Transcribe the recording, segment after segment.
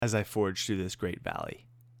as I forge through this great valley.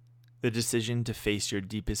 The decision to face your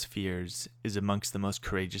deepest fears is amongst the most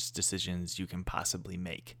courageous decisions you can possibly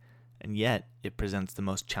make, and yet it presents the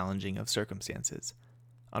most challenging of circumstances.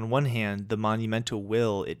 On one hand, the monumental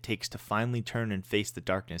will it takes to finally turn and face the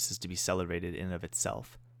darkness is to be celebrated in and of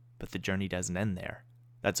itself, but the journey doesn't end there.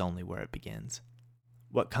 That's only where it begins.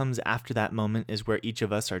 What comes after that moment is where each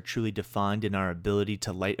of us are truly defined in our ability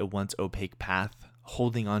to light a once opaque path,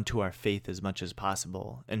 holding on to our faith as much as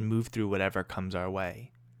possible, and move through whatever comes our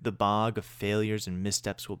way. The bog of failures and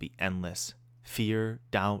missteps will be endless. Fear,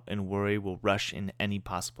 doubt, and worry will rush in any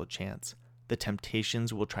possible chance. The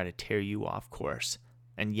temptations will try to tear you off course.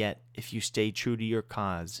 And yet, if you stay true to your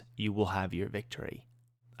cause, you will have your victory.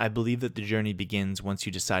 I believe that the journey begins once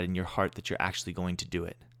you decide in your heart that you're actually going to do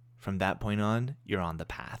it. From that point on, you're on the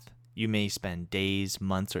path. You may spend days,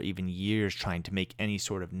 months, or even years trying to make any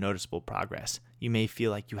sort of noticeable progress. You may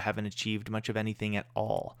feel like you haven't achieved much of anything at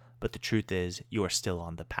all, but the truth is, you are still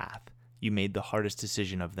on the path. You made the hardest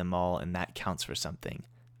decision of them all, and that counts for something.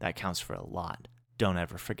 That counts for a lot. Don't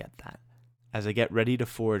ever forget that. As I get ready to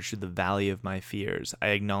forge through the valley of my fears, I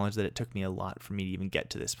acknowledge that it took me a lot for me to even get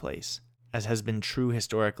to this place. As has been true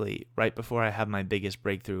historically, right before I have my biggest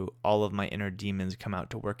breakthrough, all of my inner demons come out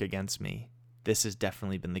to work against me. This has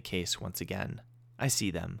definitely been the case once again. I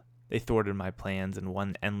see them. They thwarted my plans and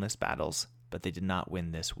won endless battles, but they did not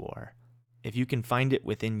win this war. If you can find it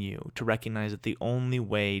within you to recognize that the only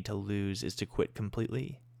way to lose is to quit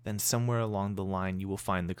completely, then somewhere along the line you will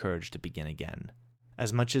find the courage to begin again.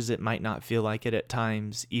 As much as it might not feel like it at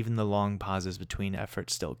times, even the long pauses between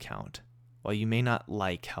efforts still count. While you may not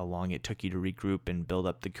like how long it took you to regroup and build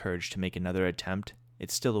up the courage to make another attempt,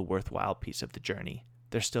 it's still a worthwhile piece of the journey.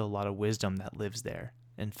 There's still a lot of wisdom that lives there.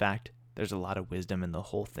 In fact, there's a lot of wisdom in the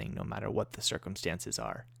whole thing no matter what the circumstances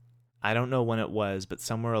are. I don't know when it was, but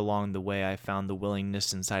somewhere along the way I found the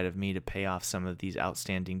willingness inside of me to pay off some of these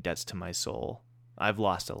outstanding debts to my soul. I've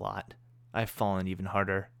lost a lot. I've fallen even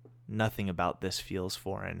harder. Nothing about this feels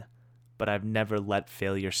foreign. But I've never let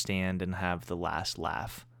failure stand and have the last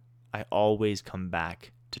laugh. I always come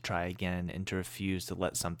back to try again and to refuse to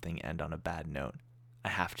let something end on a bad note. I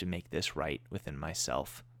have to make this right within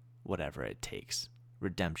myself, whatever it takes.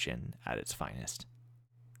 Redemption at its finest.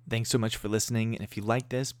 Thanks so much for listening, and if you like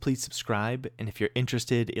this, please subscribe, and if you're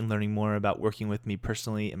interested in learning more about working with me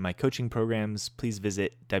personally in my coaching programs, please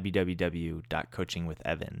visit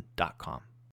www.coachingwithevan.com.